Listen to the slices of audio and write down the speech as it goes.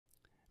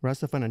We're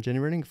asked to find a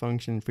generating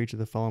function for each of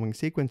the following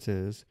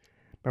sequences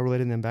by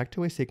relating them back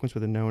to a sequence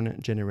with a known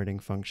generating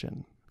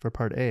function. For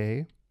part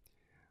A,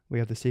 we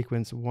have the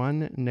sequence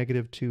 1,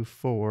 -2,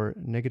 4,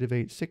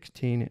 -8,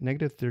 16,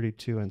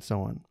 -32, and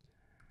so on.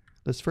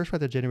 Let's first write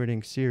the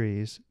generating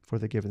series for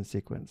the given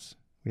sequence.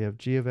 We have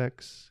g of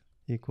x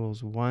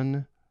equals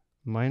 1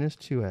 minus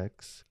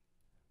 2x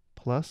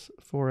plus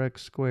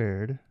 4x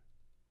squared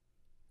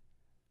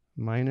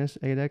minus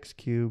 8x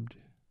cubed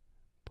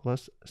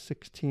plus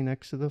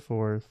 16x to the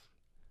fourth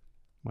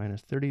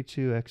minus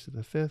 32x to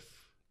the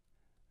fifth,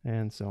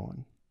 and so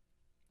on.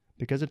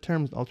 Because the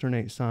terms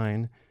alternate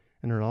sign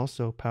and are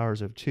also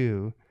powers of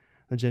 2,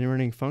 the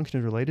generating function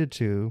is related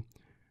to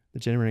the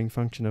generating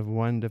function of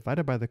 1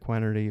 divided by the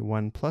quantity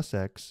 1 plus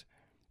x,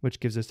 which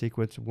gives a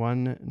sequence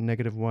 1,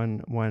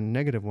 -1, 1,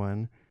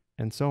 -1,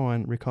 and so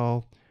on.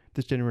 Recall,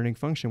 this generating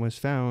function was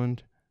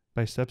found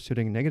by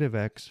substituting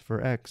 -x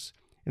for x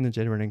in the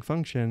generating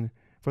function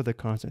for the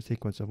constant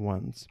sequence of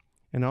 1s.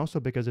 And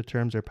also because the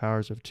terms are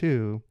powers of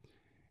 2,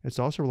 it's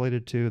also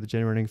related to the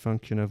generating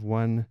function of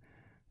 1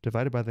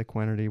 divided by the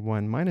quantity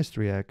 1 minus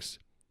 3x,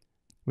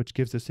 which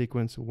gives the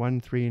sequence 1,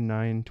 3,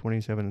 9,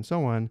 27, and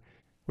so on,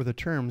 where the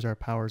terms are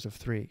powers of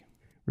 3.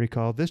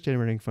 Recall, this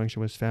generating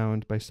function was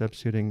found by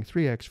substituting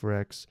 3x for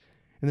x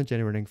in the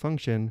generating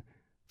function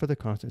for the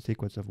constant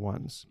sequence of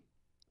 1s.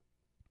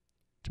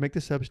 To make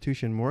the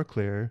substitution more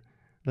clear,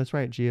 let's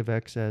write g of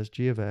x as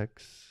g of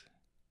x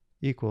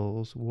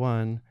equals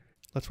 1.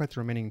 Let's write the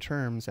remaining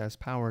terms as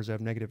powers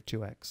of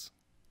 -2x,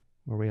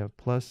 where we have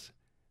plus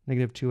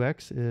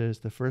 -2x is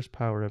the first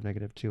power of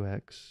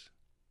 -2x,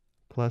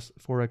 plus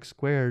 4x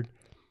squared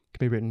can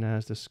be written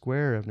as the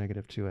square of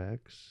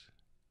 -2x,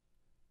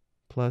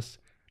 plus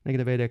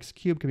 -8x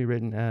cubed can be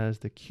written as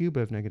the cube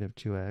of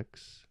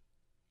 -2x,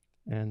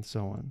 and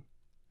so on.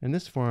 In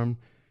this form,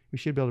 we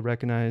should be able to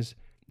recognize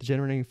the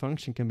generating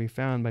function can be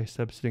found by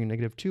substituting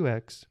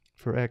 -2x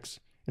for x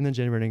in the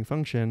generating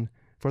function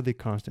for the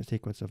constant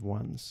sequence of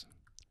 1s.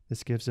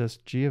 This gives us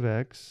g of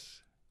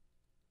x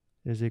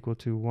is equal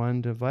to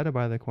 1 divided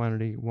by the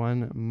quantity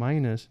 1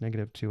 minus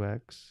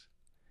 -2x,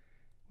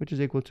 which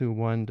is equal to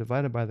 1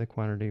 divided by the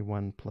quantity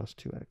 1 plus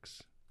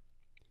 2x.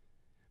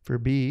 For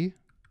b,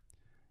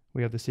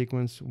 we have the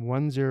sequence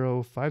 1,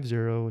 0, 5,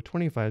 0,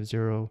 25,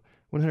 0,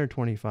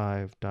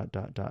 125, ...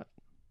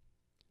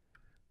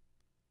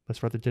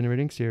 Let's write the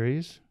generating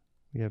series.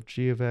 We have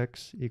g of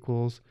x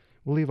equals,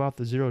 we'll leave off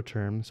the 0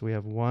 term, so we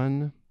have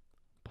 1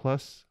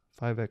 plus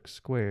 5x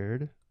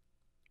squared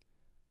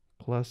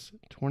plus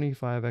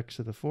 25x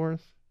to the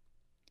fourth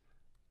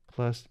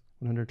plus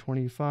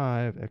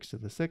 125x to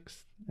the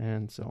sixth,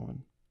 and so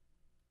on.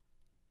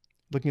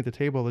 Looking at the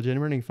table, the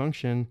generating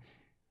function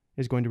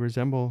is going to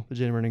resemble the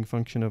generating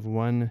function of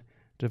 1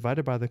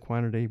 divided by the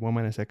quantity 1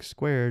 minus x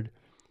squared,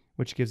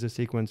 which gives the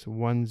sequence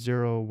 1,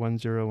 0, 1,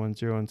 0, 1,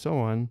 0, and so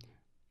on.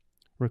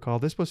 Recall,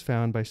 this was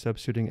found by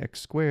substituting x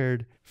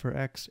squared for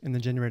x in the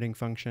generating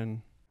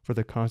function for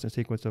the constant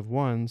sequence of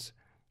 1s,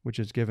 which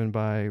is given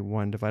by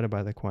 1 divided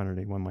by the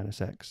quantity 1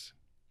 minus x.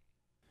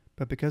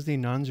 But because the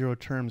non-zero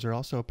terms are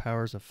also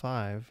powers of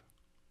 5,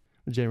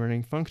 the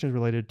generating function is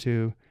related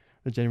to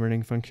the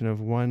generating function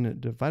of 1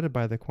 divided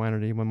by the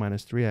quantity 1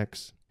 minus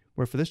 3x,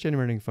 where for this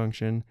generating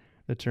function,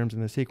 the terms in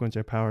the sequence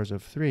are powers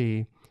of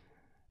 3,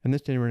 and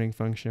this generating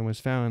function was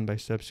found by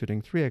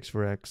substituting 3x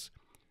for x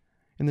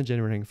in the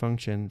generating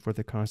function for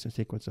the constant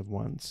sequence of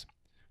 1s.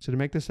 So to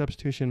make the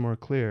substitution more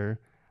clear,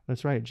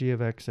 let's write g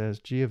of x as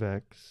g of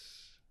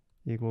x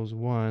equals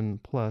 1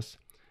 plus,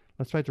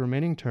 let's write the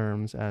remaining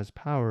terms as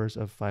powers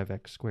of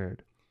 5x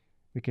squared.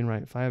 We can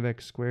write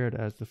 5x squared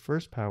as the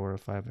first power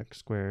of 5x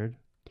squared,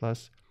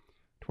 plus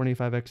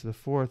 25x to the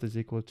fourth is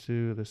equal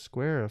to the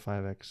square of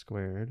 5x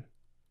squared,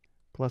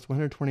 plus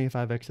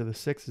 125x to the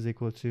sixth is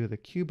equal to the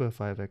cube of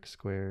 5x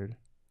squared,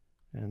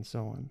 and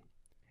so on.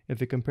 If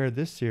we compare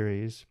this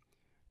series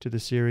to the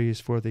series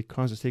for the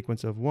constant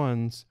sequence of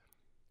 1s,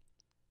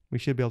 we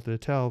should be able to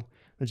tell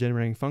the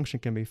generating function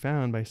can be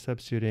found by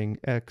substituting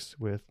x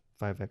with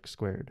 5x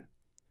squared.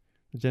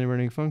 The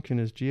generating function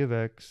is g of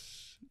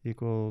x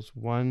equals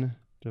 1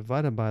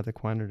 divided by the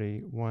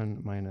quantity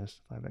 1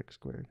 minus 5x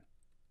squared.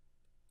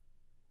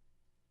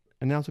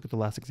 And now let's look at the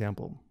last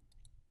example.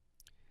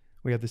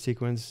 We have the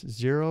sequence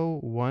 0,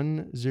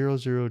 1, 0,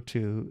 0,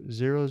 2,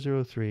 0,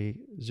 0, 3,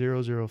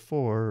 0, 0,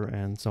 4,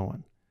 and so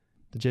on.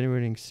 The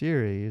generating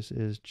series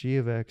is g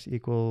of x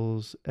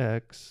equals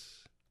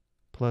x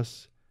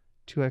plus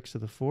 2x to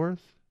the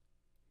fourth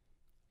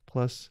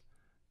plus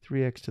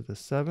 3x to the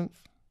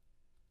seventh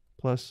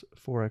plus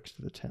 4x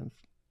to the 10th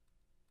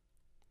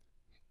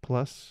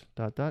plus ...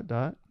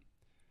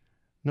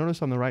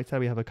 Notice on the right side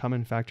we have a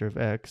common factor of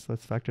x.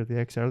 Let's factor the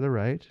x out of the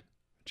right,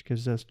 which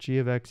gives us g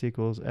of x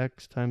equals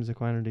x times the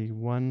quantity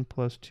 1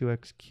 plus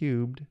 2x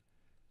cubed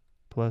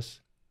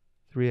plus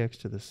 3x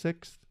to the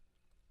sixth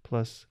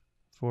plus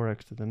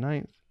 4x to the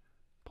ninth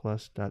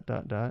plus ...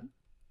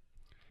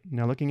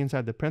 Now looking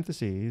inside the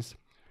parentheses,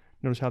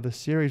 notice how the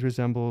series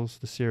resembles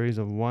the series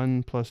of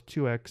 1 plus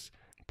 2x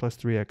plus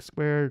 3x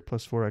squared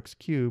plus 4x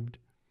cubed,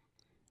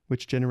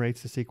 which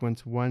generates the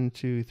sequence 1,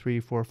 2, 3,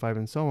 4, 5,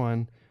 and so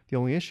on. The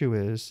only issue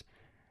is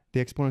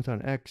the exponents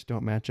on x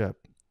don't match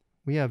up.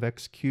 We have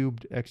x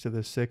cubed, x to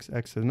the 6th,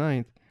 x to the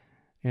 9th,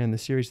 and the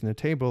series in the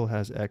table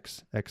has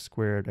x, x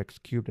squared, x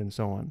cubed, and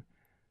so on.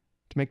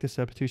 To make this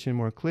substitution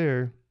more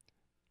clear,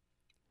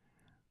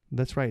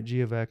 let's write g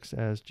of x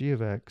as g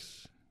of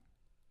x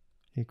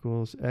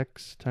equals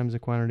x times the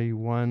quantity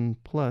 1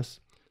 plus,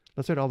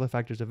 let's write all the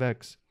factors of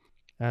x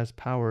as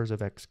powers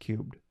of x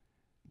cubed.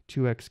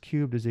 2x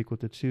cubed is equal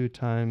to 2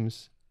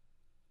 times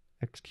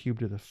x cubed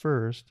to the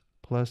 1st,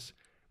 plus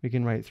we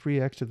can write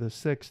 3x to the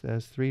 6th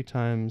as 3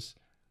 times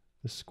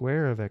the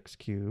square of x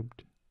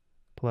cubed,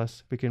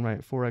 plus we can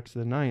write 4x to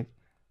the 9th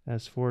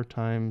as 4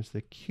 times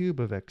the cube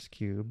of x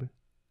cubed,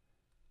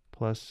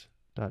 plus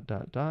dot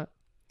dot dot.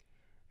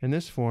 In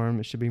this form,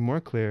 it should be more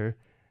clear.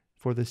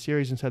 For the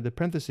series inside the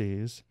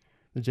parentheses,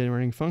 the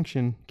generating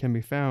function can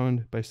be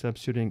found by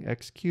substituting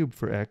x cubed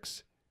for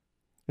x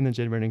in the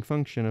generating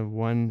function of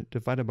 1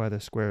 divided by the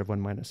square of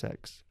 1 minus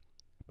x.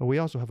 But we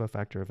also have a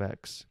factor of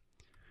x.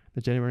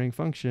 The generating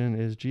function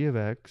is g of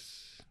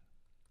x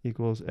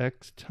equals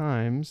x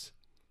times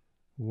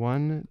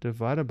 1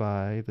 divided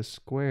by the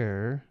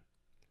square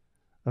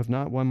of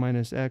not 1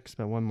 minus x,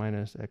 but 1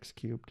 minus x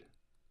cubed,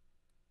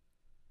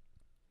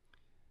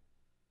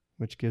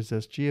 which gives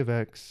us g of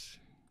x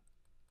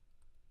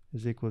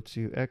is equal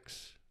to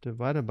x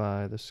divided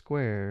by the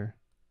square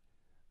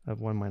of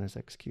 1 minus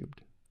x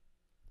cubed.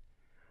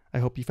 I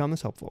hope you found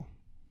this helpful.